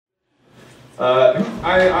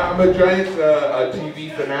I'm a giant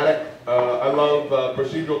TV fanatic. I love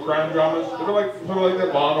procedural crime dramas. Sort of like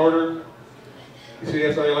that Law and Order.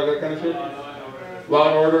 CSI, you like that kind of shit? Law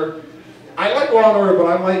and Order. I like Law and Order, but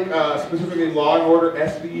I like specifically Law and Order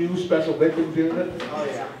SVU, Special Victims Unit. Oh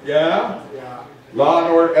yeah. Yeah? Yeah. Law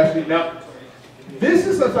and Order SVU. Now, this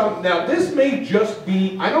is something. Now, this may just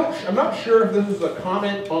be. I'm not sure if this is a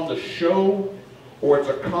comment on the show or it's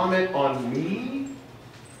a comment on me.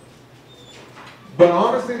 But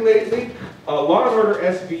honestly, lately, Law and Order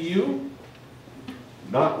SVU,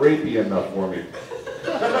 not rapey enough for me.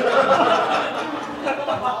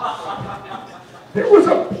 There was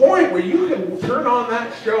a point where you could turn on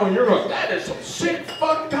that show and you're going, that is some sick,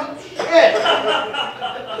 fucked up shit.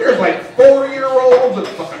 There's like 4-year-olds and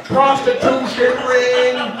fucking prostitution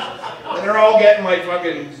ring, and they're all getting like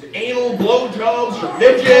fucking anal blowjobs from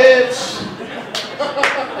midgets.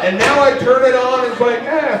 And now I turn it on and it's like,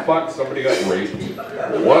 fuck, somebody got raped.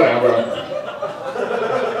 Whatever.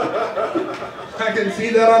 I can see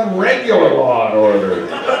that on regular Law and Order.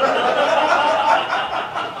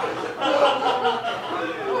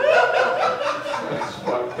 That's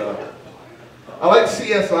fucked up. I like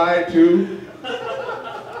CSI too.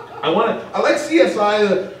 I like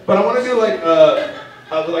CSI, but I want to do like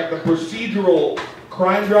the procedural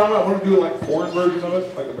crime drama. I want to do like porn version of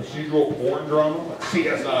it, like a procedural porn drama. Like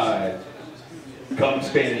CSI, cum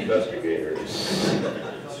stain investigators,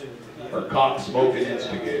 or cock smoking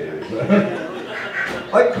instigators,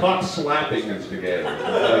 like cock slapping instigators.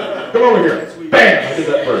 Like, come over here, bam! I did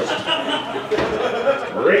that first.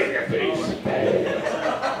 Right in your face, bam.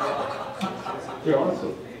 It'd be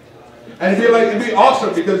awesome. And it'd be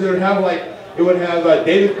awesome because it would have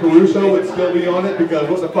David Caruso would still be on it because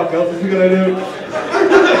what the fuck else is he gonna do?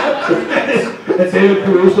 And David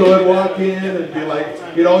Caruso would walk in and be like,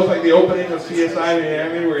 he'd always like the opening of CSI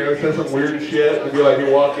Miami where he always says some weird shit and be like,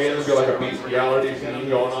 he'd walk in and be like a bestiality scene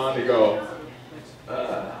going on. He'd go,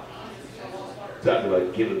 time to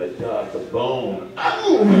like giving the dog the bone.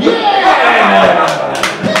 Oh yeah!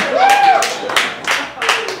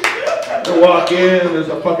 To walk in, there's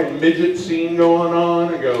a fucking midget scene going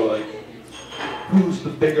on, and go like, who's the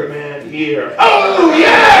bigger man here? Oh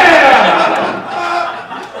yeah!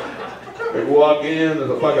 They walk in, there's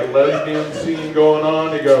a fucking lesbian scene going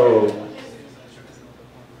on, they go,